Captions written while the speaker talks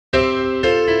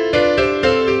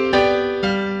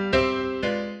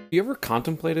you ever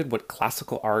contemplated what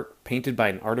classical art painted by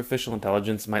an artificial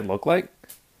intelligence might look like?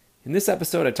 In this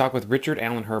episode, I talk with Richard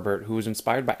Allen Herbert, who was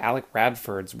inspired by Alec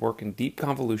Radford's work in deep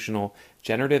convolutional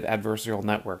generative adversarial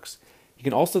networks. You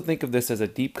can also think of this as a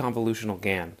deep convolutional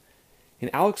GAN.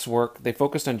 In Alec's work, they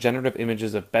focused on generative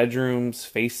images of bedrooms,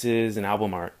 faces, and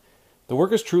album art. The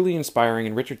work is truly inspiring,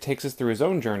 and Richard takes us through his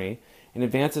own journey and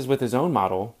advances with his own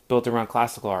model built around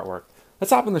classical artwork.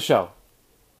 Let's hop in the show.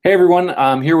 Hey everyone,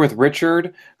 I'm here with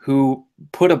Richard, who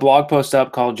put a blog post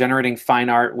up called Generating Fine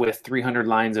Art with 300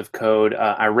 Lines of Code.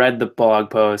 I read the blog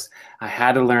post. I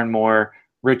had to learn more.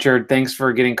 Richard, thanks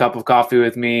for getting a cup of coffee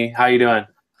with me. How you doing?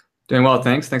 Doing well,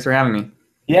 thanks. Thanks for having me.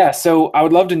 Yeah, so I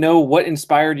would love to know what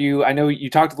inspired you. I know you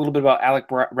talked a little bit about Alec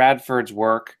Radford's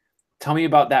work. Tell me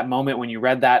about that moment when you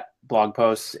read that blog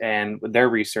post and their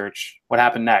research. What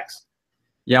happened next?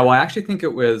 Yeah, well, I actually think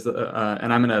it was,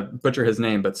 and I'm going to butcher his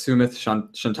name, but Sumit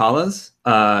Shantala's,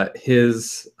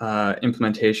 his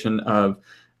implementation of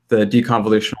the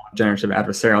deconvolutional generative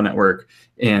adversarial network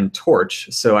in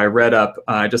Torch. So I read up,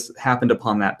 I just happened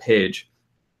upon that page,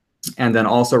 and then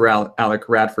also Alec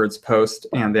Radford's post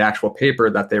and the actual paper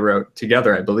that they wrote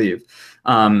together, I believe.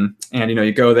 And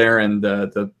you go there, and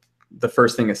the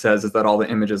first thing it says is that all the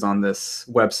images on this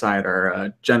website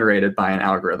are generated by an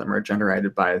algorithm or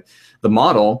generated by the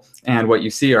model. And what you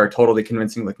see are totally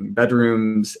convincing looking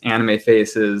bedrooms, anime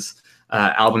faces,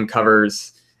 album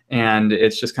covers, and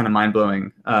it's just kind of mind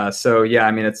blowing. So yeah,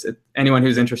 I mean, anyone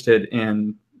who's interested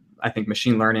in, I think,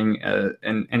 machine learning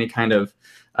and any kind of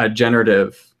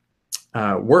generative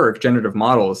generative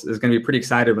models is going to be pretty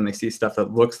excited when they see stuff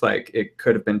that looks like it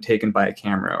could have been taken by a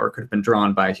camera or could have been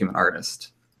drawn by a human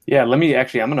artist. Yeah, let me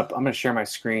actually. I'm gonna share my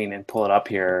screen and pull it up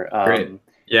here. Great.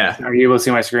 Yeah. Are you able to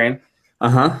see my screen?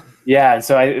 Yeah.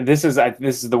 So this is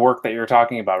the work that you're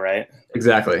talking about, right?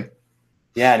 Exactly.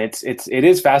 Yeah, and it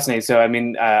is fascinating. So I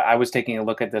mean, I was taking a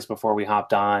look at this before we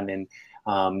hopped on,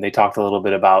 and they talked a little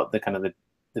bit about the kind of the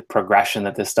progression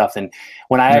that this stuff. And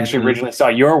when I actually originally saw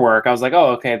your work, I was like,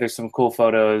 oh, okay, there's some cool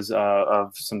photos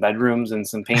of some bedrooms and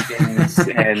some paintings,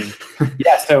 and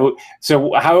yeah. So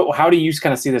how do you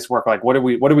kind of see this work? Like, what are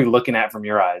we looking at from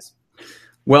your eyes?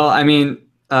 Well, I mean,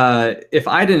 if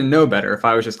I didn't know better, if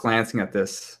I was just glancing at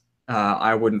this,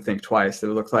 I wouldn't think twice. It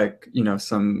would look like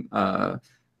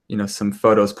some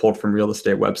photos pulled from real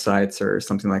estate websites or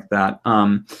something like that.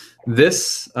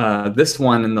 This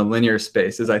one in the linear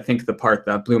space is, I think, the part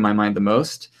that blew my mind the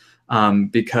most,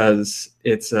 because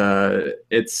it's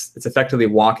effectively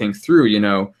walking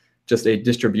through, just a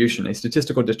distribution, a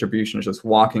statistical distribution, is just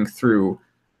walking through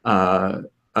a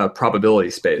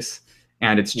probability space,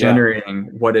 and it's generating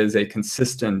what is a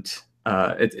consistent.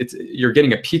 You're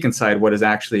getting a peek inside what is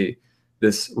actually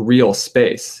this real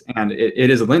space, and it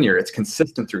is linear. It's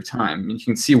consistent through time. You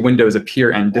can see windows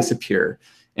appear and disappear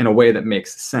in a way that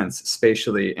makes sense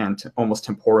spatially and almost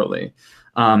temporally.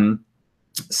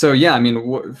 So yeah, I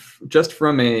mean, just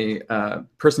from a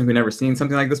person who never seen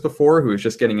something like this before, who is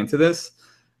just getting into this,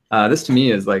 this to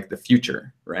me is like the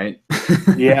future, right?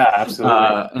 Yeah,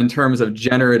 absolutely. In terms of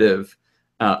generative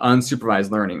unsupervised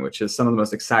learning, which is some of the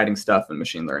most exciting stuff in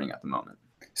machine learning at the moment.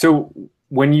 So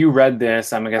when you read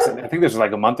this, I think this was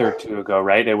like a month or two ago,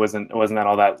 right? It wasn't that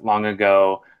all that long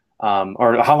ago,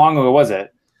 or how long ago was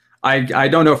it? I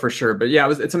don't know for sure, but yeah,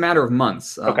 it's a matter of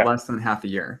months, Okay. less than half a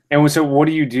year. And so, what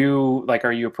do you do? Like,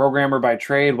 are you a programmer by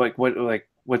trade? Like,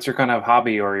 what's your kind of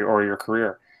hobby or your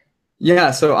career? Yeah,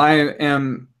 so I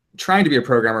am trying to be a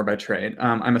programmer by trade.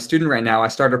 I'm a student right now. I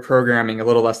started programming a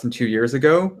little less than 2 years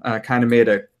ago. Kind of made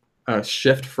a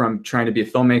shift from trying to be a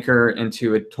filmmaker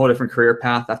into a totally different career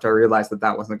path after I realized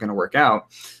that wasn't going to work out.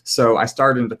 So I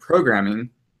started into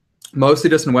programming, mostly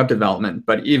just in web development.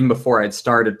 But even before I'd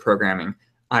started programming,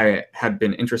 I had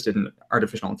been interested in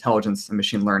artificial intelligence and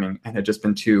machine learning, and had just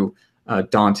been too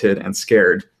daunted and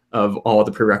scared of all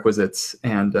the prerequisites,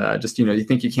 and you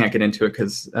think you can't get into it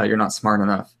because you're not smart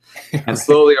enough. And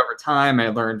slowly over time, I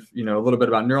learned a little bit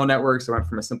about neural networks. I went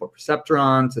from a simple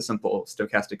perceptron to simple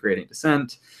stochastic gradient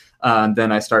descent.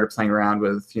 Then I started playing around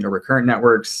with recurrent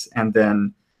networks, and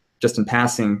then just in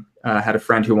passing, had a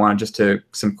friend who wanted just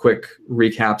some quick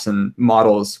recaps and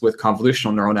models with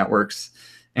convolutional neural networks.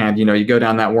 And you go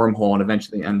down that wormhole and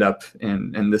eventually end up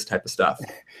in this type of stuff.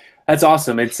 That's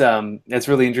awesome. It's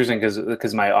really interesting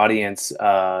because my audience,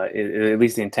 at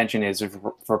least the intention is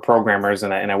for programmers,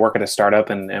 and I work at a startup,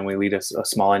 and we lead a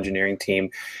small engineering team,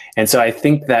 and so I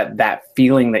think that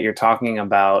feeling that you're talking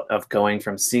about of going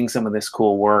from seeing some of this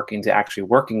cool work into actually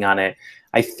working on it,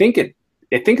 I think is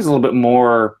a little bit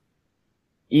more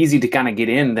easy to kind of get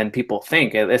in than people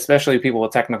think, especially people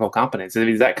with technical competence.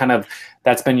 Is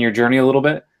that's been your journey a little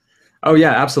bit? Oh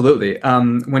yeah, absolutely.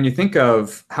 When you think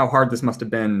of how hard this must have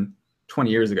been 20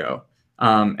 years ago,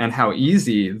 and how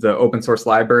easy the open source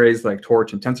libraries like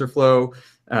Torch and TensorFlow,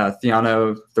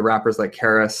 Theano, the wrappers like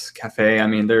Keras, Cafe. I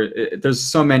mean, there's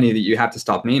so many that you have to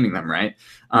stop naming them, right?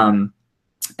 Um,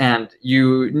 and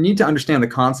you need to understand the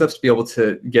concepts to be able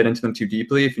to get into them too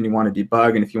deeply if you want to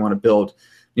debug and if you want to build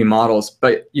new models.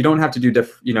 But you don't have to do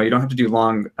you don't have to do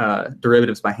long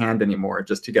derivatives by hand anymore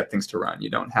just to get things to run. You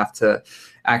don't have to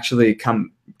actually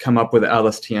come up with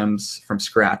LSTMs from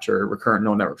scratch or recurrent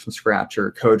neural networks from scratch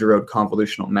or code your own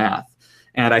convolutional math.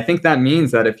 And I think that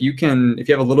means that if you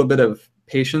have a little bit of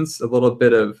patience, a little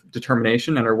bit of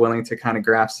determination, and are willing to kind of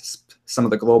grasp some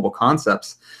of the global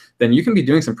concepts, then you can be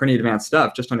doing some pretty advanced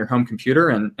stuff just on your home computer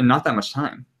and not that much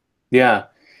time. Yeah.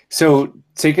 So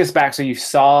take us back. So you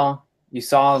saw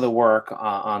the work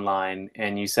online,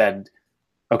 and you said,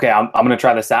 "Okay, I'm going to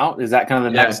try this out." Is that kind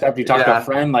of the next Yeah, step? You talk to a yeah.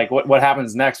 friend. Like, what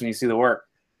happens next when you see the work?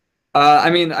 I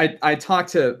mean, I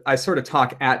sort of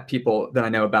talk at people that I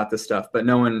know about this stuff, but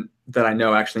no one that I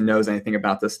know actually knows anything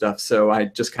about this stuff. So I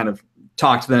just kind of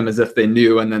talk to them as if they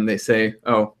knew, and then they say,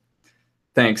 "Oh,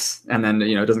 thanks," and then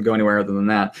it doesn't go anywhere other than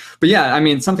that. But yeah, I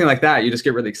mean, something like that you just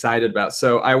get really excited about.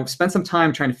 So I spent some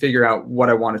time trying to figure out what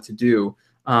I wanted to do,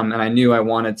 and I knew I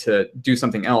wanted to do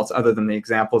something else other than the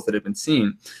examples that had been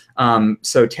seen.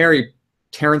 So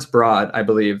Terrence Broad, I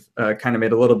believe, kind of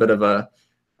made a little bit of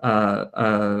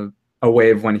a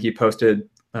wave when he posted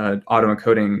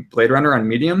auto-encoding Blade Runner on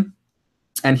Medium.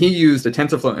 And he used a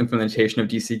TensorFlow implementation of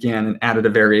DCGAN and added a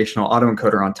variational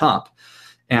autoencoder on top.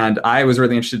 And I was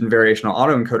really interested in variational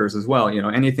autoencoders as well.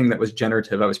 Anything that was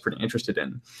generative, I was pretty interested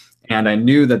in. And I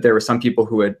knew that there were some people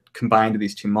who had combined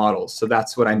these two models. So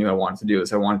that's what I knew I wanted to do,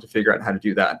 is I wanted to figure out how to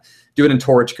do that. Do it in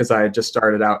Torch because I had just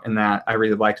started out in that. I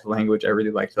really liked the language. I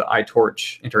really liked the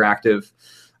iTorch interactive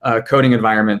coding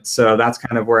environment. So that's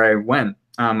kind of where I went.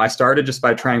 I started just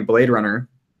by trying Blade Runner,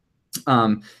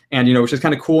 and which is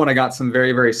kind of cool. And I got some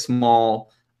very, very small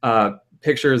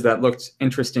pictures that looked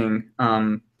interesting.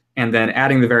 And then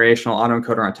adding the variational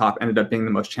autoencoder on top ended up being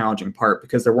the most challenging part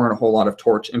because there weren't a whole lot of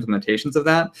Torch implementations of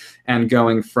that. And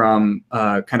going from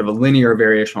kind of a linear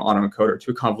variational autoencoder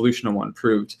to a convolutional one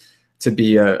proved to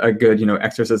be a good,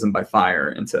 exorcism by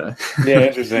fire into Yeah,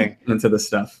 interesting. into this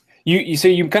stuff. You so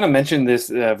you kind of mentioned this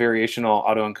variational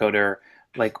autoencoder.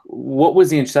 Like, what was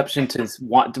the inception to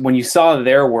want when you saw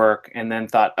their work and then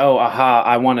thought, "Oh, aha,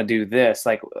 I want to do this."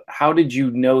 Like, how did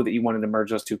you know that you wanted to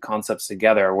merge those two concepts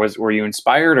together? Were you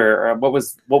inspired, or what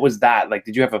was that? Like,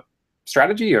 did you have a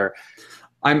strategy, or?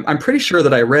 I'm pretty sure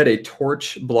that I read a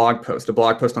Torch blog post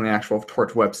on the actual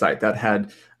Torch website that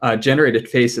had generated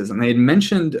faces, and they had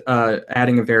mentioned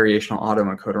adding a variational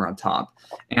autoencoder on top.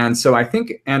 And so I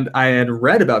had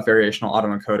read about variational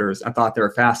autoencoders and thought they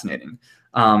were fascinating.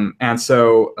 And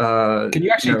so Can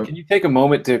you take a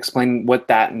moment to explain what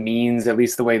that means, at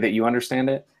least the way that you understand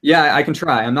it? Yeah, I can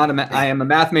try. I am a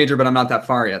math major, but I'm not that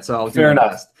far yet, so I'll do Fair my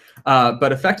enough. best.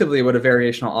 But effectively, what a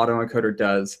variational autoencoder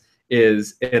does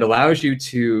is it allows you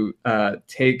to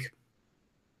take.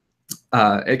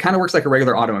 It kind of works like a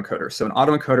regular autoencoder. So an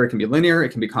autoencoder can be linear, it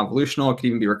can be convolutional, it can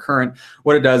even be recurrent.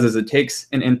 What it does is it takes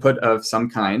an input of some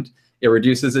kind, it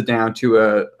reduces it down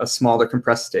to a smaller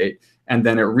compressed state, and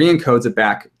then it re-encodes it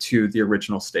back to the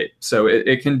original state. So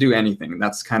it can do anything.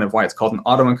 That's kind of why it's called an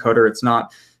autoencoder. It's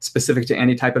not specific to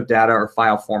any type of data or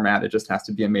file format. It just has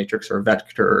to be a matrix or a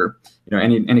vector, or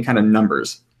any kind of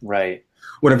numbers. Right.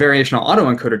 What a variational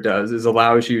autoencoder does is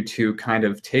allows you to kind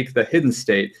of take the hidden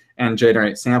state and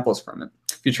generate samples from it.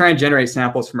 If you try and generate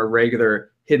samples from a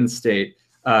regular hidden state,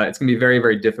 it's going to be very,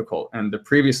 very difficult. And the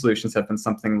previous solutions have been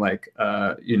something like,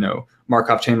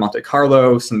 Markov chain Monte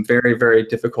Carlo, some very, very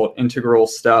difficult integral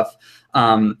stuff.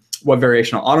 What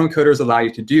variational autoencoders allow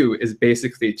you to do is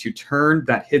basically to turn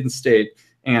that hidden state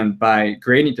and by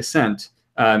gradient descent,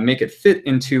 make it fit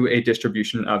into a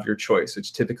distribution of your choice, which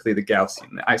is typically the Gaussian,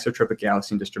 the isotropic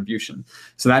Gaussian distribution.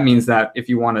 So that means that if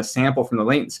you want to sample from the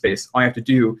latent space, all you have to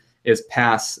do is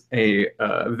pass a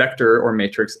vector or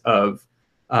matrix of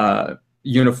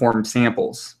uniform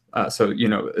samples. So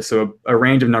a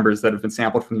range of numbers that have been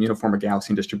sampled from the uniform or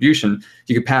Gaussian distribution,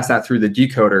 you can pass that through the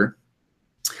decoder,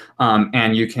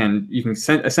 and you can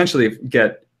essentially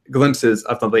get glimpses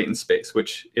of the latent space,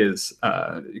 which is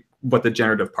what the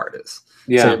generative part is.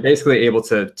 Yeah. So you're basically able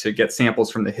to get samples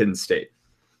from the hidden state.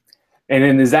 And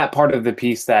then is that part of the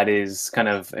piece that is kind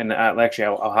of, and actually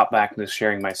I'll hop back to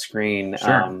sharing my screen,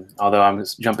 Sure. although I'm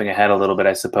just jumping ahead a little bit,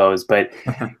 I suppose, but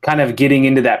kind of getting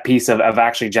into that piece of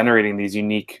actually generating these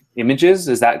unique images.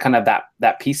 Is that kind of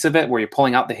that piece of it where you're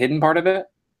pulling out the hidden part of it?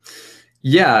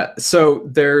 Yeah, so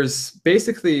there's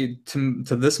basically to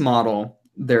this model,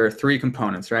 there are three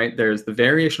components, right? There's the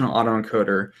variational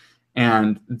autoencoder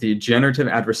and the generative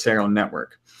adversarial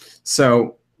network.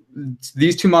 So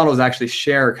these two models actually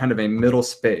share kind of a middle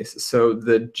space. So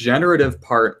the generative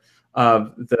part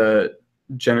of the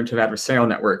generative adversarial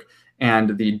network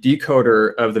and the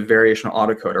decoder of the variational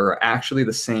autoencoder are actually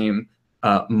the same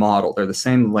model. They're the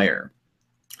same layer.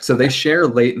 So they share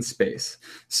latent space.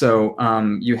 So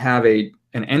you have an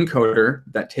encoder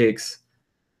that takes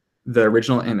the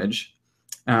original image,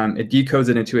 it decodes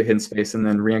it into a hidden space, and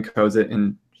then re-encodes it,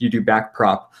 and you do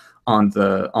backprop on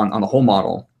the whole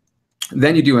model.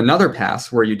 Then you do another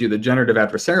pass where you do the generative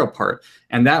adversarial part,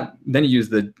 and then you use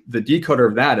the decoder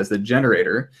of that as the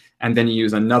generator, and then you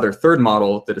use another third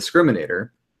model, the discriminator,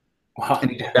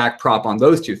 and you do backprop on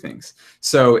those two things.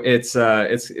 So it's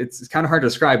kind of hard to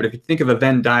describe, but if you think of a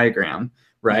Venn diagram,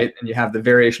 right, and you have the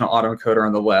variational autoencoder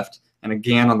on the left and a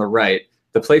GAN on the right,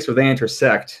 the place where they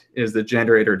intersect is the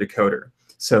generator decoder.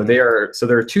 So there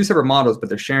are two separate models, but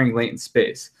they're sharing latent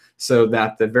space, so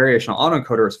that the variational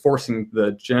autoencoder is forcing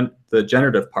the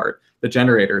generative part, the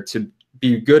generator, to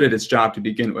be good at its job to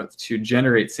begin with, to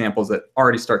generate samples that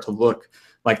already start to look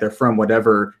like they're from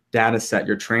whatever data set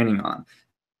you're training on.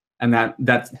 And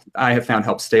that I have found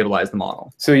helps stabilize the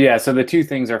model. So yeah, so the two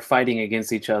things are fighting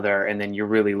against each other, and then you're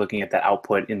really looking at the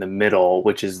output in the middle,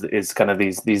 which is kind of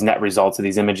these net results of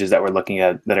these images that we're looking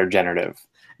at that are generative.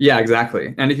 Yeah,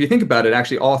 exactly. And if you think about it,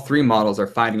 actually all three models are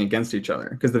fighting against each other,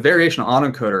 because the variational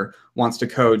autoencoder wants to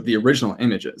code the original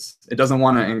images. It doesn't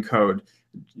want to encode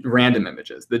random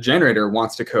images. The generator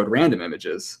wants to code random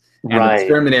images, and the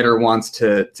discriminator wants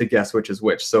to guess which is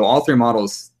which. So all three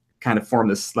models kind of form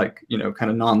this kind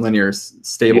of nonlinear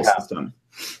stable system.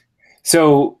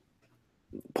 So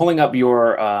pulling up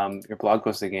your blog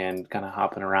post again, kind of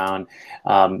hopping around,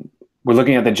 we're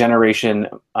looking at the generation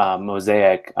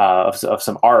mosaic of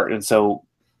some art. And so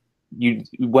you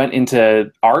went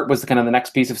into art, was kind of the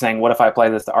next piece of saying, what if I apply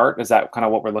this to art? Is that kind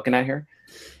of what we're looking at here?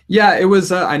 Yeah, it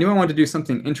was. I knew I wanted to do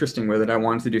something interesting with it. I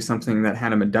wanted to do something that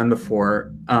hadn't been done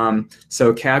before.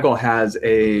 So Kaggle has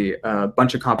a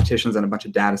bunch of competitions and a bunch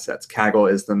of data sets.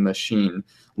 Kaggle is the machine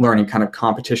learning kind of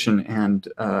competition and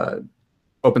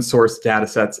open source data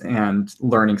sets and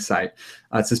learning site.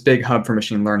 It's this big hub for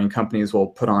machine learning. Companies will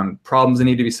put on problems that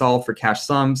need to be solved for cash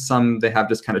sums. Some they have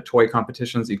just kind of toy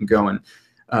competitions. You can go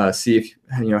and see if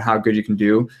how good you can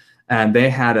do. And they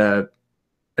had a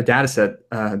data set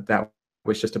that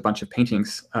was just a bunch of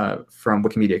paintings from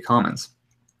Wikimedia Commons.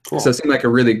 Cool. So it seemed like a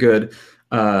really good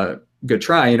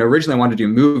try. Originally I wanted to do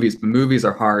movies, but movies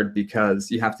are hard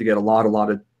because you have to get a lot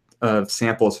of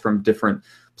samples from different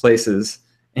places,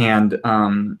 and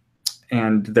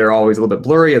they're always a little bit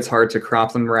blurry. It's hard to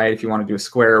crop them right if you want to do a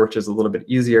square, which is a little bit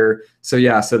easier. So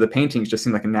yeah, so the paintings just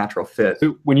seem like a natural fit.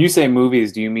 So when you say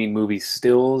movies, do you mean movie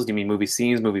stills? Do you mean movie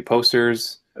scenes, movie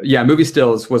posters? Yeah, movie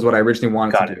stills was what I originally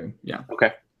wanted to do. Yeah.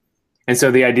 Okay. And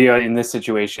so the idea in this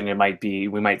situation, it might be,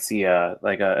 we might see a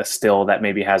still that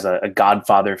maybe has a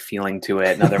Godfather feeling to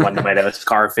it. Another one that might have a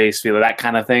Scarface feel, that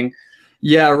kind of thing.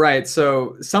 Yeah, right.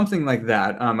 So something like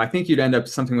that. I think you'd end up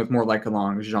something with more like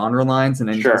along genre lines in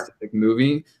any specific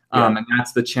movie. And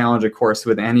that's the challenge, of course,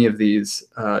 with any of these,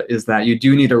 is that you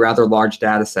do need a rather large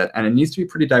data set, and it needs to be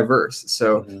pretty diverse.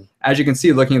 So as you can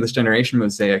see, looking at this generation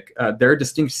mosaic, there are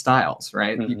distinct styles,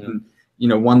 right? You can,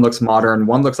 one looks modern,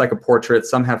 one looks like a portrait,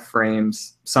 some have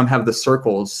frames, some have the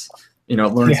circles. It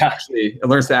learns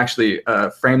to actually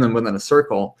frame them within a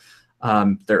circle.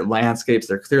 They're landscapes,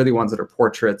 they're clearly ones that are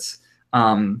portraits.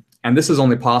 And this is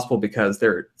only possible because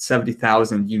there are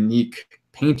 70,000 unique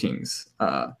paintings.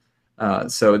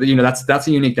 So that's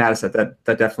a unique data set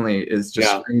that definitely is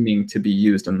just screaming to be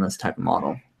used in this type of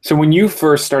model. So when you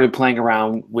first started playing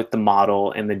around with the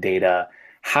model and the data,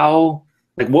 how,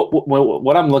 like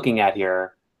what I'm looking at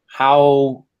here,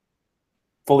 how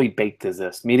fully baked is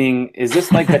this? Meaning, is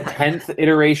this like the 10th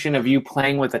iteration of you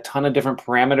playing with a ton of different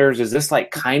parameters? Is this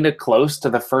like kind of close to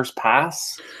the first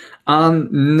pass?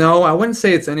 No, I wouldn't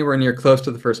say it's anywhere near close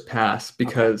to the first pass,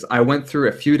 because I went through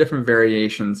a few different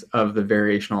variations of the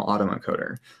variational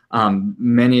autoencoder.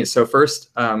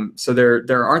 So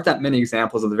there aren't that many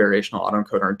examples of the variational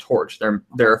autoencoder in Torch. There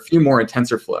are a few more in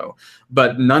TensorFlow,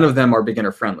 but none of them are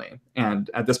beginner friendly. And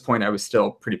at this point, I was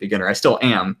still pretty beginner. I still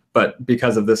am, but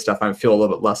because of this stuff, I feel a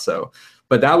little bit less so.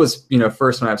 But that was,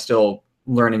 first when I was still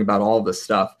learning about all of this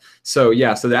stuff. So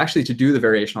yeah, so actually to do the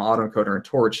variational autoencoder in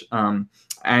Torch,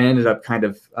 I ended up kind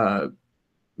of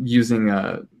using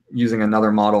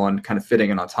another model and kind of fitting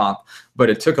it on top,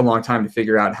 but it took a long time to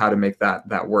figure out how to make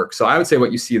that work. So I would say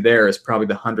what you see there is probably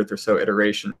the 100th or so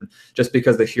iteration, just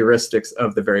because the heuristics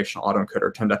of the variational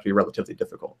autoencoder turned out to be relatively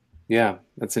difficult. Yeah,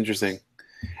 that's interesting.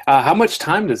 How much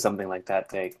time does something like that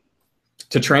take?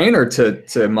 To train or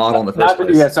to model in the Not first to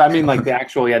do that. place? So I mean, like the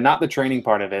actual, yeah, not the training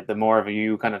part of it. The more of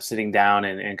you kind of sitting down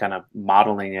and kind of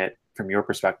modeling it from your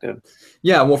perspective.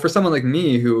 Yeah, well, for someone like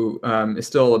me who is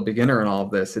still a beginner in all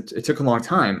of this, it took a long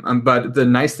time. But the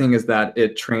nice thing is that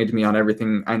it trained me on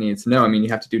everything I needed to know. I mean, you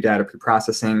have to do data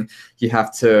preprocessing. You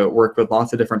have to work with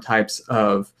lots of different types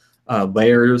of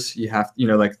layers. You have,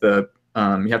 like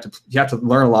you have to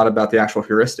learn a lot about the actual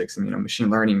heuristics. And machine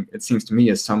learning, it seems to me,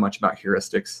 is so much about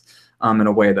heuristics in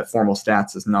a way that formal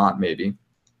stats is not, maybe.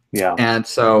 Yeah. And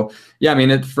so, yeah, I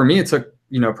mean, for me, it took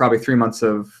probably 3 months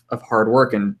of hard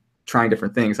work and trying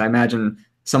different things. I imagine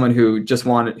someone who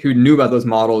knew about those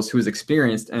models, who was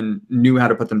experienced and knew how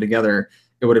to put them together,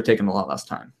 it would have taken a lot less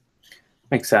time.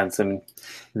 Makes sense. And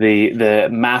the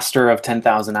master of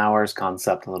 10,000 hours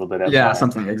concept a little bit at Yeah, play.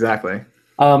 something exactly.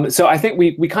 So I think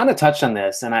we kind of touched on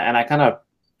this, and I kind of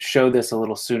showed this a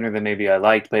little sooner than maybe I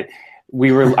liked, but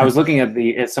I was looking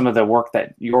at some of the work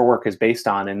that your work is based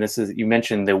on, and this is, you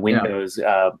mentioned the Yeah, windows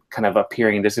kind of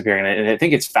appearing and disappearing, and I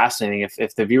think it's fascinating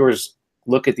if the viewers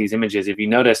look at these images. If you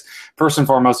notice, first and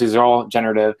foremost, these are all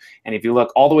generative, and if you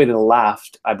look all the way to the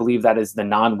left, I believe that is the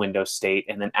non-window state,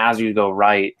 and then as you go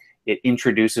right, it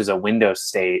introduces a window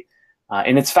state,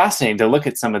 and it's fascinating to look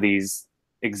at some of these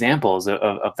examples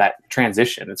of that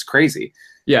transition. It's crazy.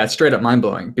 yeah, it's straight up mind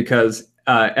blowing because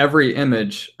every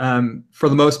image, for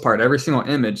the most part, every single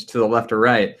image to the left or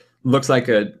right looks like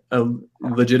a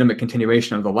legitimate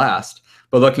continuation of the last.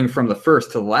 But looking from the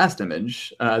first to the last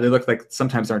image, they look like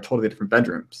sometimes they're in totally different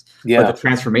bedrooms. But the Yeah.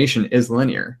 transformation is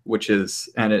linear,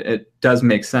 and it does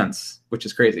make sense, which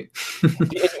is crazy.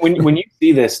 When you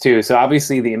see this too, so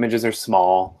obviously the images are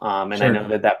small, and I Sure.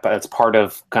 know that's part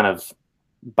of kind of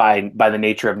by the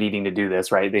nature of needing to do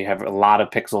this, right? They have a lot of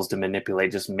pixels to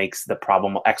manipulate, just makes the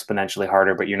problem exponentially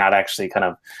harder, but you're not actually kind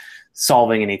of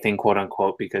solving anything, quote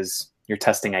unquote, because you're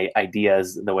testing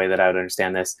ideas the way that I would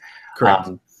understand this. Correct.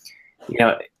 Um,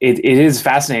 it is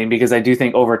fascinating because I do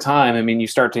think over time, I mean, you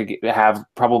start to have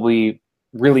probably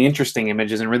really interesting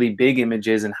images and really big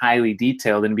images and highly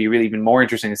detailed, and be really even more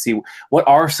interesting to see what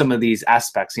are some of these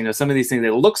aspects. Some of these things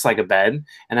that looks like a bed,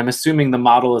 and I'm assuming the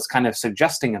model is kind of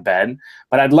suggesting a bed,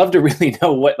 but I'd love to really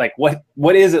know what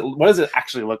is it? What does it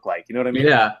actually look like? You know what I mean?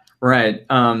 Yeah, right.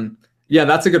 Yeah,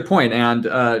 that's a good point. And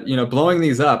blowing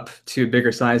these up to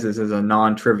bigger sizes is a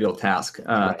non-trivial task.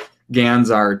 Right.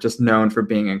 GANs are just known for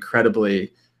being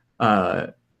incredibly uh,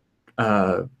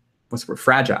 uh, what's the word,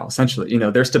 fragile. Essentially,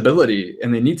 their stability,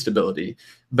 and they need stability,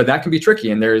 but that can be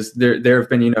tricky. And there have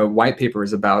been white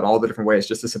papers about all the different ways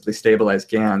just to simply stabilize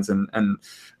GANs, and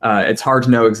it's hard to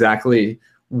know exactly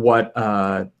what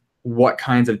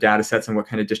kinds of data sets and what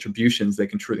kind of distributions they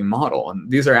can truly model. And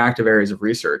these are active areas of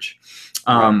research.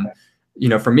 Right.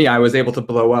 For me, I was able to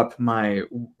blow up my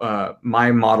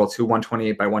model to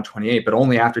 128 by 128, but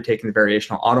only after taking the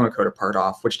variational autoencoder part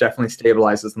off, which definitely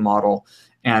stabilizes the model,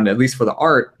 and at least for the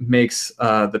art, makes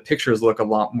the pictures look a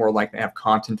lot more like they have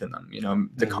content in them.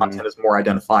 The content is more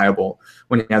identifiable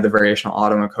when you have the variational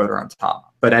autoencoder on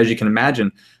top. But as you can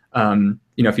imagine,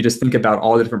 if you just think about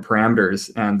all the different parameters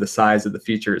and the size of the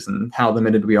features and how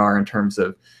limited we are in terms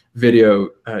of video,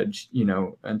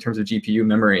 in terms of GPU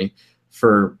memory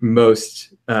for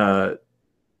most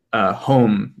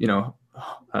home,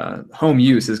 home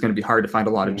use is going to be hard to find a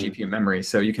lot of GPU memory.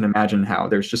 So you can imagine how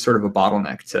there's just sort of a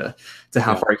bottleneck to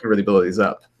how far you can really blow these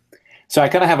up. So I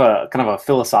kind of a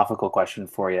philosophical question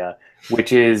for you,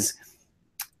 which is,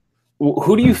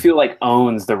 who do you feel like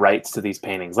owns the rights to these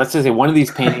paintings? Let's just say one of these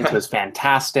paintings was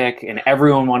fantastic and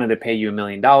everyone wanted to pay you $1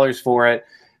 million for it.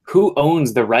 Who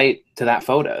owns the right to that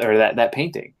photo or that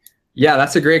painting? Yeah,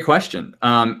 that's a great question.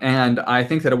 And I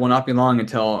think that it will not be long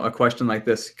until a question like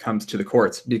this comes to the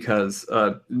courts, because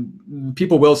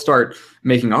people will start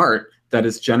making art that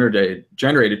is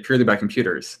generated purely by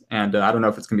computers. And I don't know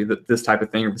if it's going to be this type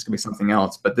of thing or if it's going to be something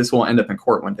else, but this will end up in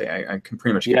court one day. I can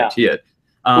pretty much guarantee it.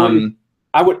 Well,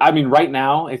 I mean, right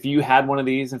now, if you had one of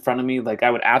these in front of me, like I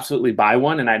would absolutely buy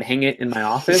one and I'd hang it in my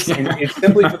office. And it's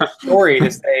simply for the story to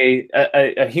say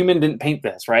a human didn't paint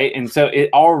this, right? And so it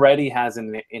already has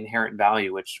an inherent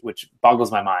value, which boggles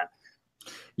my mind.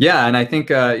 Yeah, and I think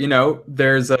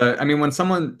there's I mean, when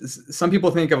some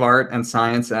people think of art and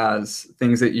science as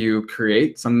things that you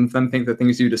create. Some of them think that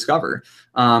things you discover.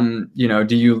 Do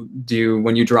you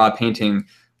when you draw a painting,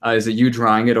 is it you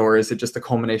drawing it, or is it just the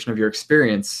culmination of your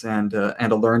experience and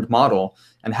a learned model?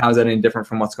 And how is that any different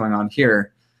from what's going on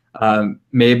here?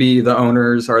 Maybe the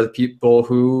owners are the people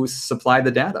who supply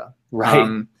the data.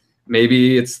 Right.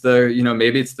 maybe it's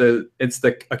the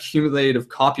accumulative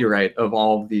copyright of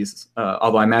all of these.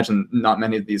 Although I imagine not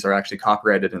many of these are actually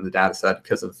copyrighted in the data set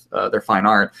because of their fine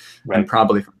art, and Right.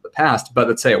 probably from the past. But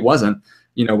let's say it wasn't.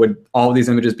 Would all of these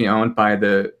images be owned by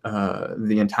the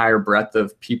entire breadth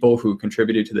of people who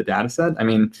contributed to the data set? I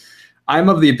mean, I'm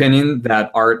of the opinion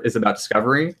that art is about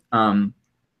discovery, and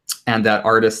that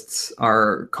artists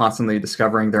are constantly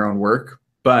discovering their own work.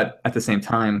 But at the same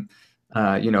time,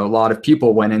 a lot of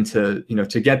people went into,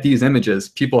 to get these images,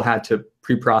 people had to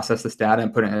pre-process this data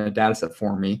and put it in a data set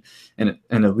for me in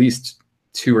at least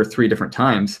 2 or 3 different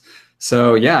times.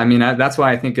 So yeah, I mean, that's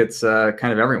why I think it's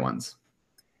kind of everyone's.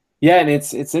 Yeah, and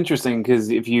it's interesting because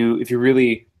if you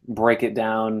really break it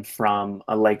down from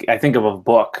like I think of a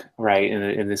book, right,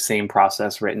 in the same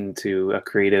process written to a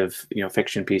creative,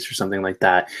 fiction piece or something like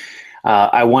that.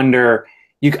 I wonder.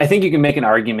 I think you can make an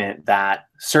argument that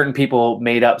certain people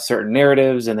made up certain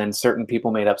narratives, and then certain people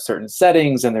made up certain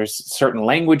settings, and there's certain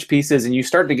language pieces, and you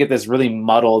start to get this really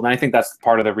muddled. And I think that's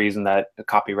part of the reason that the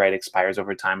copyright expires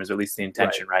over time, is at least the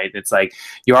intention, right? It's like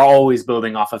you are always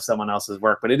building off of someone else's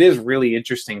work, but it is really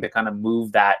interesting to kind of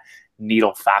move that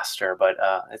needle faster. But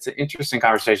it's an interesting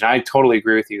conversation. I totally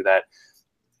agree with you that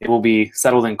it will be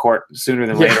settled in court sooner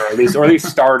than later, or at least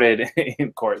started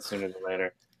in court sooner than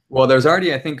later. Well, there's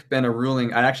already, I think, been a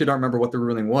ruling. I actually don't remember what the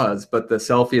ruling was, but the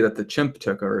selfie that the chimp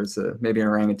took, or is maybe an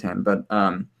orangutan, but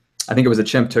I think it was a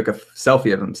chimp took a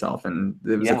selfie of himself, and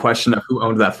it was a question of who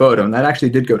owned that photo, and that actually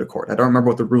did go to court. I don't remember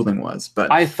what the ruling was,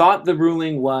 but I thought the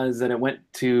ruling was that it went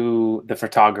to the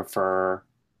photographer,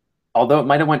 although it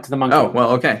might have went to the monkey. Oh,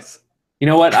 well, okay. You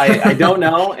know what? I don't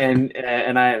know,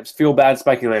 and I feel bad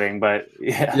speculating, but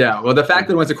yeah. Yeah, well, the fact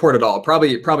that it went to court at all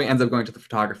probably ends up going to the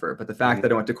photographer, but the fact that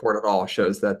it went to court at all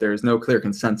shows that there's no clear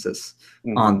consensus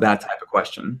on that type of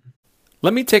question.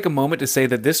 Let me take a moment to say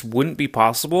that this wouldn't be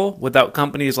possible without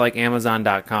companies like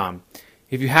Amazon.com.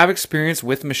 If you have experience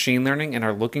with machine learning and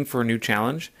are looking for a new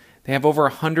challenge, they have over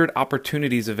 100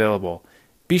 opportunities available.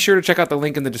 Be sure to check out the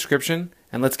link in the description,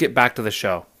 and let's get back to the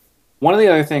show. One of the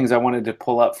other things I wanted to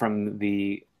pull up from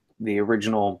the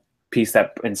original piece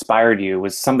that inspired you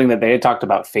was something that they had talked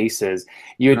about, faces.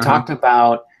 You had talked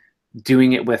about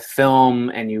doing it with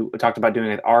film, and you talked about doing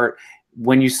it with art.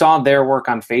 When you saw their work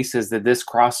on faces, did this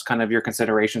cross kind of your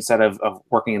consideration set of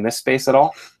working in this space at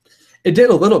all? It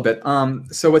did a little bit.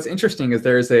 So what's interesting is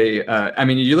there's I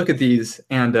mean, you look at these,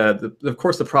 and of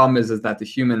course the problem is that the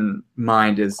human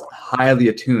mind is highly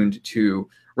attuned to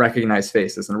recognize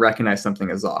faces and recognize something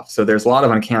is off. So there's a lot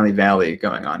of uncanny valley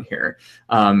going on here,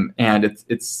 and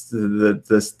it's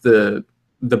the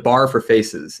bar for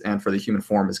faces and for the human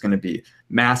form is going to be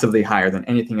massively higher than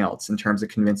anything else in terms of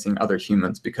convincing other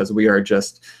humans, because we are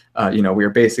just we are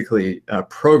basically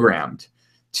programmed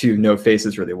to know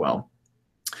faces really well.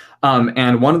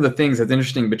 And one of the things that's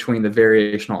interesting between the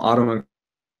variational autoencoder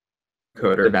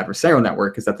adversarial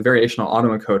network is that the variational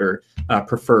autoencoder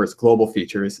prefers global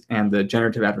features, and the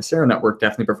generative adversarial network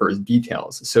definitely prefers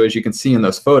details. So as you can see in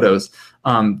those photos,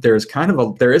 there is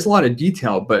a lot of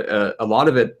detail, but a lot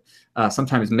of it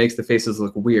sometimes makes the faces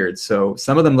look weird. So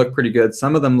some of them look pretty good.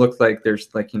 Some of them look like there's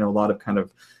a lot of kind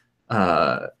of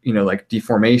like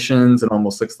deformations. It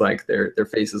almost looks like their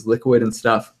face is liquid and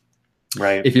stuff.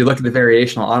 Right. If you look at the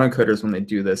variational autoencoders when they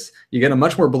do this, you get a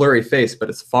much more blurry face, but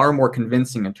it's far more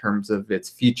convincing in terms of its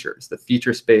features. The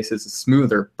feature space is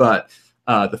smoother, but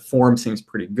the form seems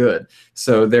pretty good.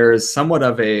 So there is somewhat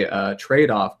of a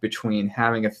trade-off between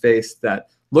having a face that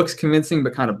looks convincing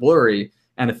but kind of blurry,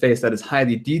 and a face that is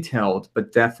highly detailed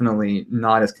but definitely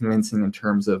not as convincing in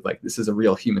terms of like this is a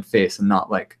real human face and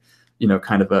not like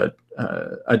kind of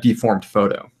a deformed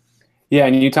photo. Yeah,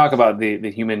 and you talk about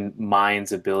the human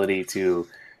mind's ability to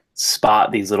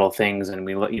spot these little things, and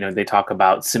they talk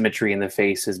about symmetry in the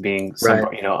face as being some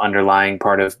underlying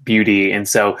part of beauty, and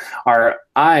so our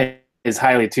eye is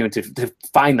highly tuned to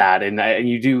find that, and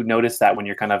you do notice that when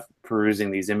you're kind of perusing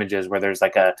these images where there's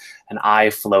like an eye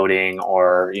floating,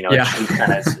 or a cheek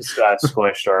kind of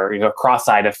squished, or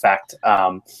cross-eyed effect.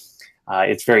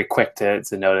 It's very quick to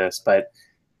notice, but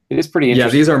it is pretty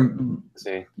interesting.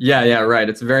 Right.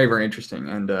 It's very, very interesting.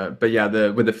 And but yeah,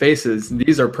 with the faces,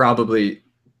 these are probably,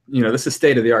 this is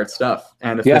state of the art stuff.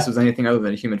 And if this was anything other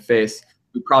than a human face,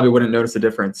 we probably wouldn't notice a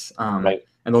difference. Right.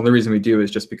 And the only reason we do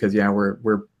is just because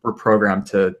we're programmed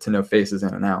to know faces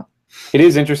in and out. It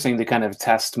is interesting to kind of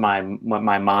test my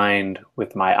mind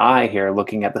with my eye here,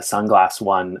 looking at the sunglass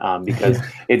one, because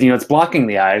it's blocking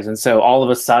the eyes, and so all of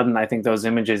a sudden, I think those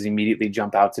images immediately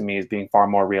jump out to me as being far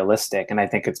more realistic, and I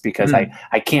think it's because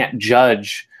I can't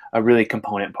judge a really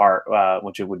component part,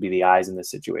 which it would be the eyes in this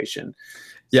situation.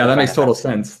 Yeah, So I that find makes that total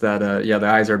fascinating. sense. That yeah, the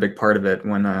eyes are a big part of it.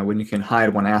 When you can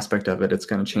hide one aspect of it, it's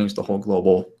going to change the whole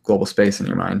global space in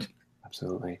your mind.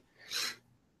 Absolutely.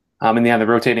 And yeah, the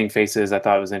rotating faces I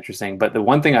thought was interesting. But the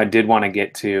one thing I did want to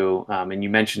get to, and you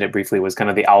mentioned it briefly, was kind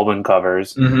of the album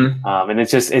covers. Hmm. And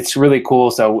it's really cool.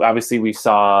 So obviously we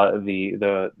saw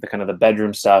the kind of the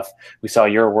bedroom stuff. We saw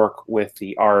your work with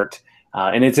the art.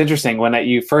 And it's interesting when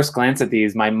you first glance at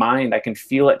these, my mind, I can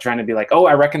feel it trying to be like, oh,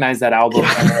 I recognize that album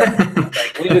cover. And Yeah. it's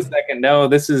like, wait a second, no,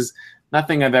 this is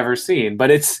nothing I've ever seen.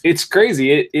 But it's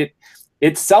crazy.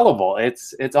 It's sellable.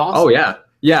 It's Oh awesome. yeah.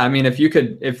 Yeah, I mean if you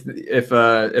could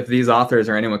if these authors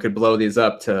or anyone could blow these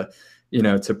up to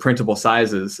to printable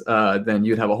sizes, then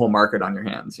you'd have a whole market on your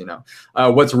hands,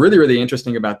 What's really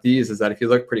interesting about these is that if you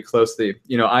look pretty closely,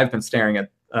 I've been staring at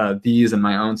these and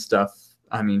my own stuff,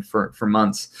 I mean, for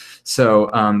months. So,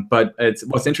 but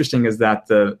what's interesting is that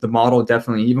the model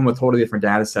definitely, even with totally different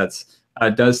data sets,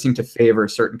 does seem to favor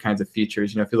certain kinds of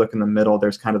features. If you look in the middle,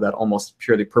 there's kind of that almost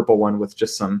purely purple one with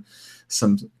just some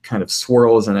kind of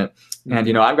swirls in it. And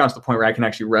Mhm. I've gotten to the point where I can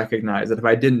actually recognize that if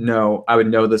I didn't know, I would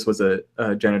know this was a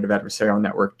generative adversarial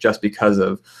network just because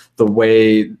of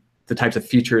the types of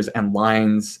features and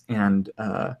lines and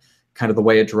kind of the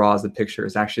way it draws the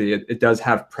pictures. Actually, it does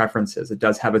have preferences. It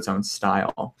does have its own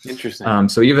style. Interesting.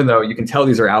 So even though you can tell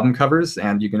these are album covers,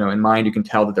 and in mind you can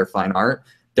tell that they're fine art,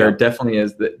 there Yep. definitely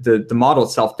is the model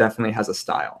itself definitely has a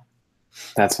style.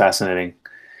 That's fascinating.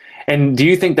 And do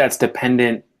you think that's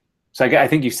dependent? So I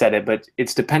think you said it, but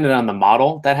it's dependent on the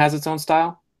model that has its own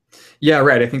style? Yeah,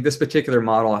 right. I think this particular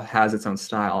model has its own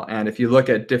style, and if you look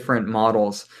at different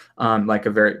models, like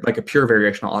a pure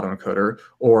variational autoencoder,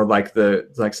 or like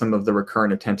some of the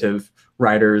recurrent attentive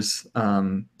writers,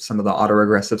 some of the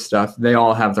autoregressive stuff, they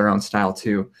all have their own style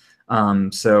too.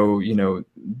 So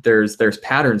there's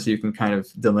patterns you can kind of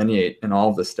delineate in all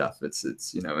of this stuff. It's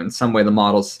in some way the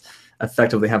models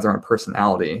effectively have their own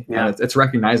personality, and Yeah. it's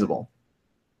recognizable.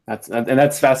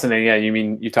 That's fascinating. Yeah, you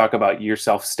mean you talk about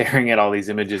yourself staring at all these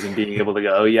images and being able to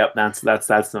go, oh, yep, that's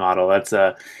the model. That's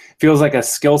feels like a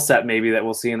skill set maybe that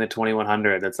we'll see in the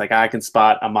 2100. It's like I can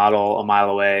spot a model a mile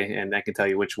away and I can tell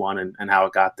you which one and how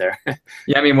it got there.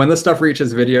 Yeah, I mean, when this stuff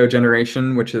reaches video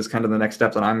generation, which is kind of the next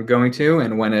step that I'm going to,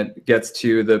 and when it gets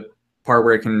to the part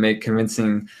where it can make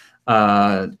convincing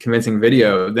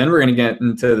video, then we're going to get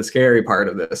into the scary part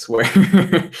of this, where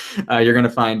you're going to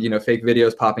find, fake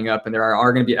videos popping up, and there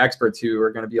are going to be experts who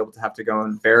are going to be able to have to go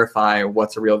and verify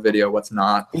what's a real video, what's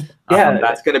not. Yeah,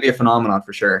 That's going to be a phenomenon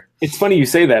for sure. it's funny you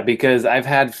say that because I've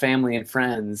had family and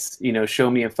friends, show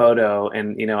me a photo,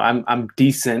 and I'm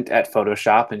decent at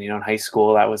Photoshop, and in high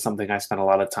school that was something I spent a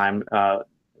lot of time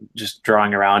just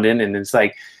drawing around in, and it's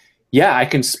like, yeah, I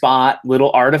can spot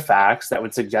little artifacts that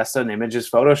would suggest an image is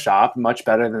Photoshopped much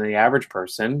better than the average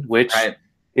person, which Right.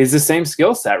 is the same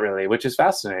skill set really, which is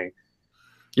fascinating.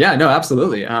 Yeah, no,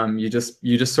 absolutely. You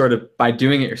just sort of, by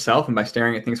doing it yourself and by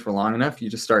staring at things for long enough, you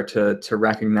just start to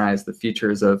recognize the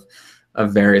features of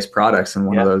various products. And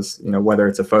one of Yeah. those, whether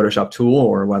it's a Photoshop tool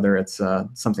or whether it's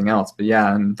something else. But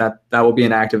yeah, and that will be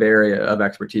an active area of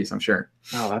expertise, I'm sure.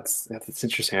 Oh, that's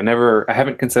interesting. I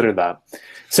haven't considered that.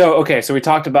 So, okay, so we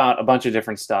talked about a bunch of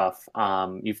different stuff.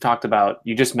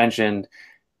 You just mentioned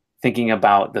thinking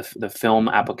about the film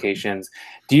applications.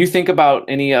 Do you think about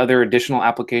any other additional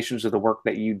applications of the work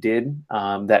that you did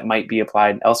that might be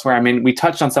applied elsewhere? I mean, we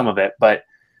touched on some of it, but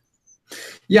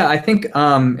Yeah, I think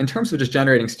in terms of just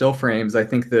generating still frames, I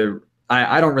think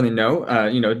I don't really know.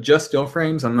 Just still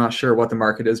frames, I'm not sure what the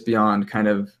market is beyond kind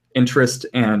of interest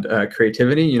and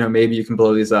creativity. Maybe you can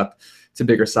blow these up to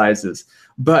bigger sizes.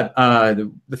 But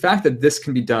the fact that this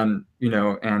can be done,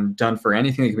 and done for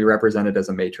anything that can be represented as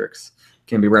a matrix,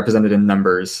 can be represented in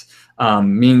numbers,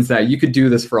 means that you could do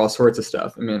this for all sorts of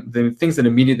stuff. I mean, the things that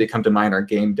immediately come to mind are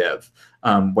game dev,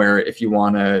 where if you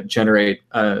want to generate,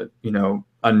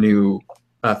 a new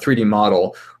 3D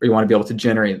model, or you want to be able to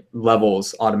generate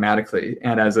levels automatically.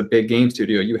 And as a big game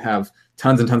studio, you have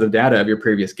tons and tons of data of your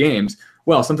previous games.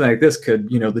 Well, something like this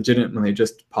could, legitimately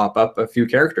just pop up a few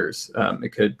characters. It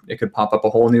could pop up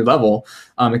a whole new level.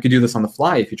 It could do this on the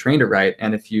fly if you trained it right,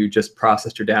 and if you just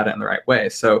processed your data in the right way.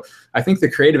 So I think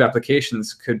the creative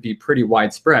applications could be pretty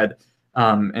widespread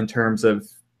in terms of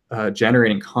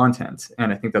generating content,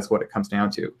 and I think that's what it comes down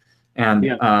to. And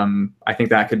yeah. I think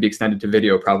that could be extended to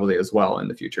video probably as well in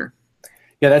the future.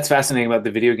 Yeah, that's fascinating about the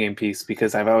video game piece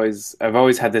because I've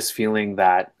always had this feeling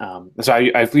that so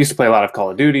I used to play a lot of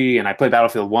Call of Duty and I play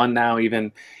Battlefield 1 now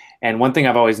even, And one thing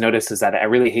I've always noticed is that I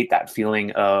really hate that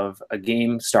feeling of a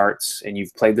game starts and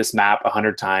you've played this map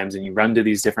 100 times and you run to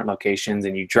these different locations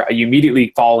and you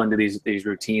immediately fall into these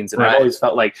routines. And I've Right. always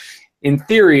felt like, in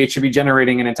theory, it should be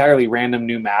generating an entirely random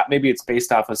new map. Maybe it's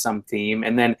based off of some theme,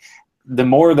 and then the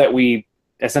more that we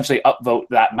essentially upvote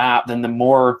that map, then the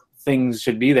more things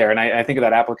should be there. And I think of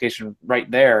that application right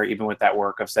there, even with that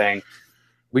work of saying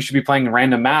we should be playing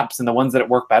random maps, and the ones that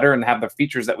work better and have the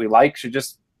features that we like should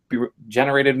just be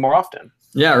generated more often.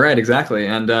 Yeah, right, exactly.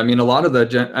 And I mean, a lot of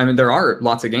I mean, there are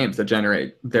lots of games that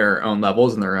generate their own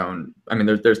levels and their own. I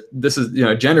mean, this is,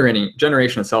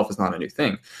 generation itself is not a new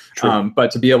thing. True.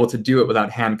 But to be able to do it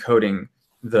without hand coding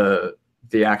the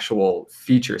the actual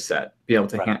feature set, be able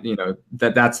to Right.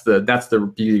 that's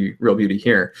the real beauty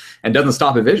here, and doesn't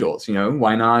stop at visuals.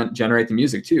 Why not generate the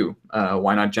music too?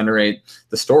 Why not generate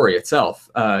the story itself?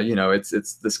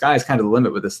 It's the sky's kind of the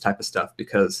limit with this type of stuff,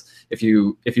 because if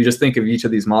you just think of each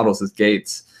of these models as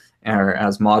gates or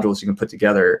as modules you can put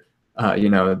together,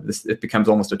 it becomes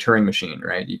almost a Turing machine,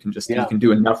 right? You can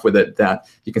do enough with it that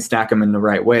you can stack them in the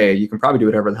right way. You can probably do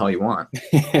whatever the hell you want.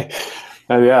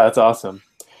 Oh, yeah, that's awesome.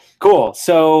 Cool.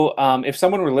 So, if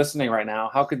someone were listening right now,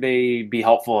 how could they be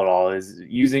helpful at all? Is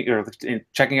using or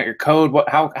checking out your code?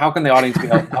 How can the audience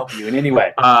help you in any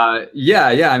way?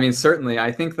 Yeah. I mean, certainly.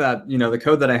 I think that the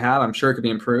code that I have, I'm sure it could be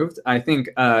improved. I think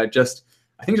just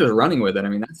running with it. I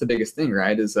mean, that's the biggest thing,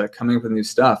 right? Is coming up with new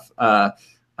stuff.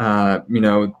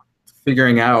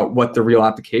 Figuring out what the real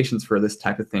applications for this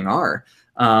type of thing are.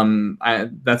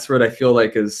 That's what I feel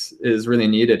like is really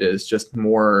needed, is just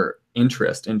more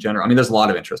interest in general. I mean, there's a lot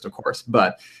of interest, of course,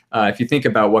 but if you think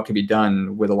about what could be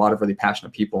done with a lot of really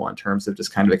passionate people in terms of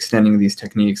just kind of extending these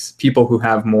techniques, people who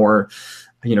have more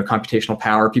computational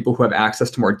power, people who have access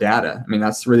to more data. I mean,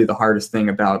 that's really the hardest thing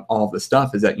about all of this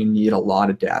stuff, is that you need a lot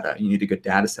of data. You need a good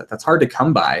data set. That's hard to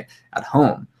come by at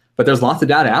home. But there's lots of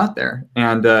data out there,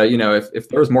 and if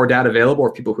there was more data available,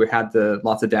 or people who had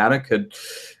lots of data could,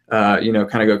 kind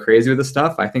of go crazy with this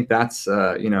stuff, I think that's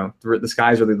the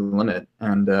sky's really the limit,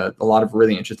 and a lot of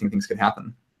really interesting things could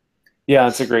happen. Yeah,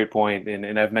 that's a great point,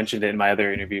 and I've mentioned it in my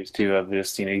other interviews too. Of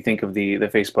just you think of the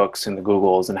Facebooks and the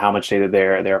Googles and how much data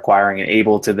they're acquiring and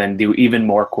able to then do even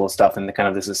more cool stuff, and the kind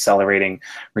of this accelerating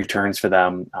returns for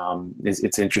them.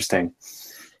 It's interesting.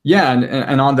 Yeah,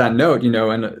 and on that note,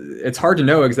 and it's hard to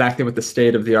know exactly what the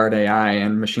state of the art AI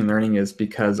and machine learning is,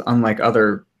 because unlike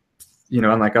other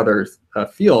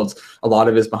fields, a lot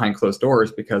of it is behind closed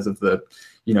doors because of the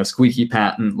squeaky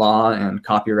patent law and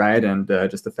copyright, and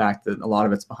just the fact that a lot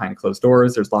of it's behind closed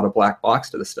doors. There's a lot of black box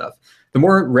to this stuff. The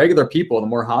more regular people, the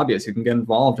more hobbyists who can get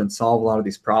involved and solve a lot of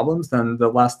these problems, then the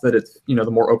less that it's,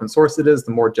 the more open source it is,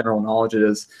 the more general knowledge it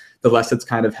is, the less it's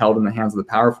kind of held in the hands of the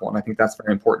powerful. And I think that's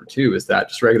very important too, is that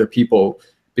just regular people,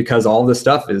 because all this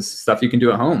stuff is stuff you can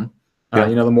do at home. Yeah.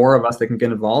 The more of us that can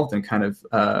get involved and kind of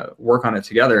work on it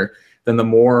together, then the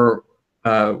more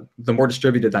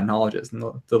distributed that knowledge is, and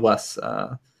the less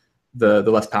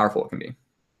powerful it can be.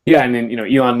 Yeah, and then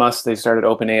Elon Musk, they started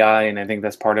OpenAI, and I think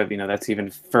that's part of that's even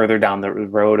further down the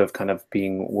road of kind of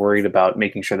being worried about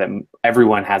making sure that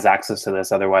everyone has access to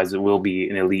this. Otherwise, it will be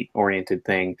an elite-oriented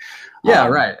thing. Yeah,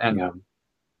 right. And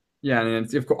yeah,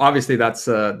 and obviously that's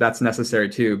necessary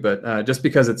too. But just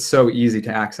because it's so easy to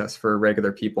access for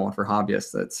regular people and for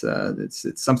hobbyists,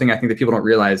 it's something I think that people don't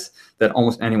realize that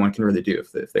almost anyone can really do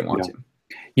if they want to.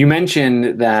 You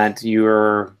mentioned that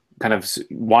you're kind of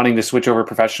wanting to switch over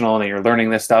professional and that you're learning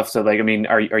this stuff. So, I mean,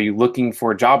 are you looking for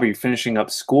a job? Are you finishing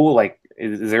up school?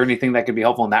 Is there anything that could be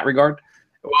helpful in that regard?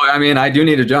 Well, I mean, I do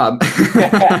need a job.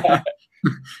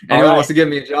 Anyone wants to give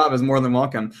me a job is more than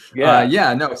welcome.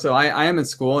 Yeah. No. So I am in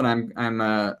school, and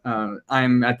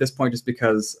I'm at this point just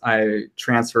because I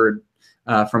transferred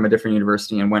from a different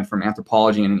university and went from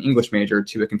anthropology and an English major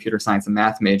to a computer science and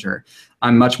math major.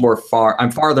 I'm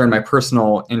farther in my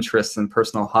personal interests and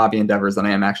personal hobby endeavors than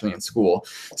I am actually in school.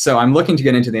 So I'm looking to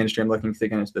get into the industry. I'm looking to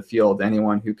get into the field.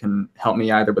 Anyone who can help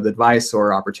me either with advice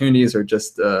or opportunities or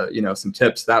just some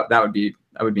tips, that would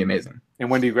be amazing. And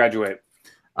when do you graduate?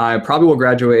 I probably will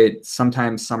graduate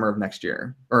sometime summer of next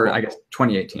year, or I guess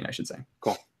 2018, I should say.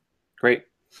 Cool. Great.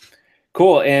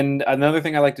 Cool. And another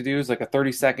thing I like to do is like a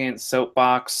 30-second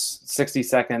soapbox, 60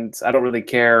 seconds. I don't really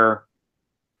care.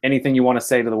 Anything you want to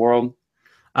say to the world?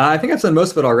 I think I've said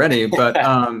most of it already, but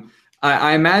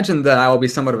I imagine that I will be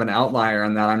somewhat of an outlier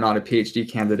in that I'm not a PhD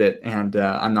candidate, and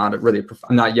I'm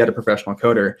not yet a professional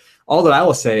coder. All that I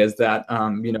will say is that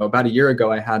about a year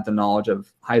ago I had the knowledge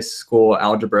of high school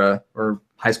algebra or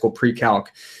high school pre-calc,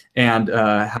 and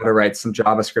how to write some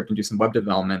JavaScript and do some web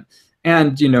development.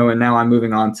 And and now I'm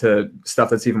moving on to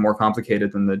stuff that's even more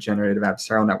complicated than the generative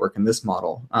adversarial network in this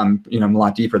model. I'm a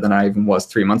lot deeper than I even was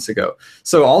 3 months ago.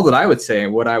 So all that I would say,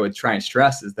 what I would try and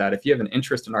stress is that if you have an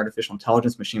interest in artificial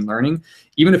intelligence, machine learning,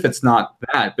 even if it's not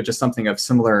that, but just something of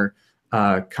similar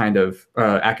kind of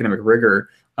academic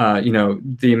rigor,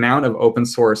 the amount of open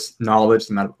source knowledge,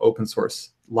 the amount of open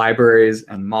source libraries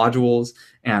and modules,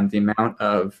 and the amount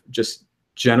of just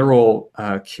general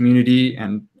community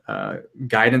and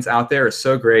guidance out there is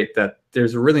so great that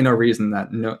there's really no reason that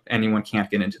anyone can't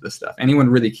get into this stuff. Anyone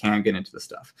really can get into this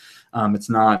stuff. It's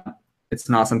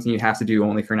not something you have to do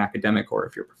only for an academic or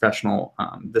if you're professional.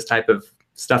 This type of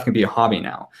stuff can be a hobby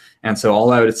now. And so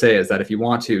all I would say is that if you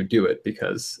want to, do it,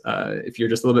 because if you're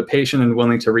just a little bit patient and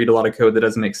willing to read a lot of code that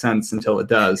doesn't make sense until it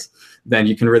does, then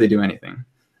you can really do anything.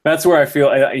 That's where I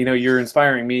feel, you're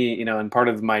inspiring me, and part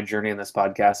of my journey in this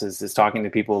podcast is talking to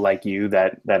people like you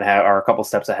that are a couple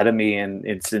steps ahead of me, and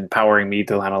it's empowering me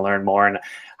to want to learn more. And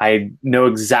I know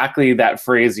exactly that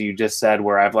phrase you just said,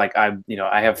 where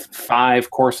I have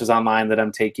 5 courses online that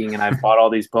I'm taking, and I've bought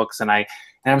all these books, and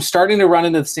I'm starting to run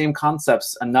into the same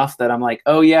concepts enough that I'm like,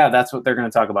 oh yeah, that's what they're going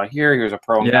to talk about here. Here's a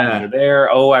pro over there.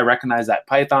 Oh, I recognize that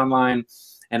Python line.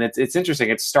 And it's interesting.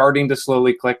 It's starting to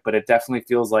slowly click, but it definitely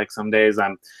feels like some days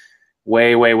I'm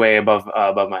way, way, way above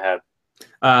my head.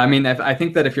 I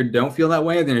think that if you don't feel that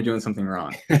way, then you're doing something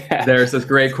wrong. There's this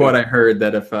great quote I heard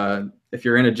that if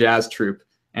you're in a jazz troupe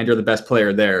and you're the best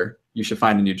player there, you should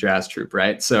find a new jazz troupe,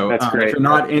 right? So if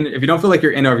you don't feel like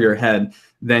you're in over your head,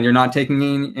 then you're not taking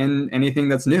in anything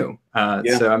that's new.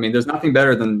 So there's nothing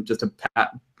better than just a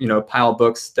pile of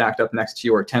books stacked up next to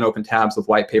you, or 10 open tabs with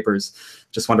white papers,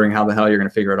 just wondering how the hell you're going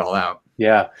to figure it all out.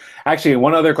 Yeah. Actually,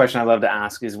 one other question I'd love to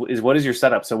ask is what is your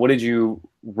setup? So what did you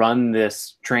run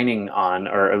this training on,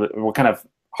 or what kind of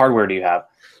hardware do you have?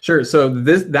 Sure. So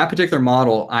that particular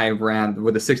model I ran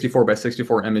with the 64 by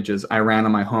 64 images. I ran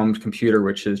on my home computer,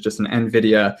 which is just an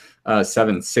NVIDIA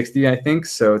 760, I think.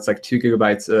 So it's like 2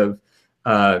 gigabytes of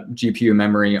GPU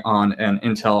memory on an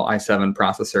Intel i7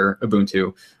 processor,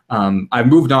 Ubuntu. I've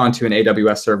moved on to an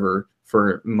AWS server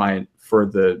for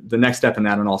the next step in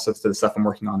that, and also for the stuff I'm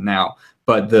working on now.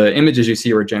 But the images you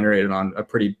see were generated on a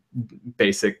pretty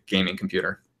basic gaming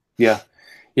computer. Yeah.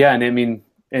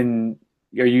 And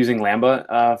you're using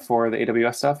Lambda for the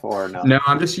AWS stuff, or no? No,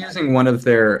 I'm just using one of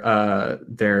their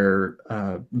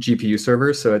GPU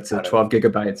servers. So it's a 12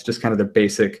 gigabytes, just kind of the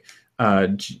basic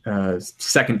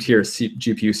second tier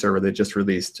GPU server they just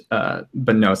released.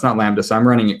 But no, it's not Lambda. So I'm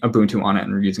running Ubuntu on it,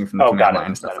 and we're using it from the command line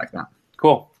and stuff like that.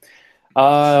 Cool.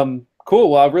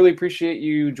 Cool. Well, I really appreciate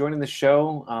you joining the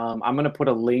show. I'm going to put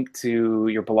a link to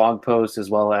your blog post as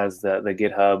well as the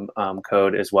GitHub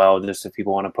code as well, just if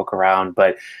people want to poke around.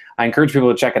 But I encourage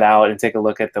people to check it out and take a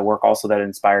look at the work also that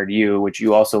inspired you, which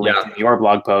you also linked in your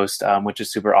blog post, which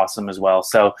is super awesome as well.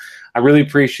 So I really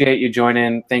appreciate you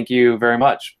joining. Thank you very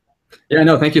much. Yeah,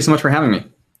 no, thank you so much for having me.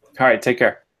 All right. Take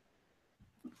care.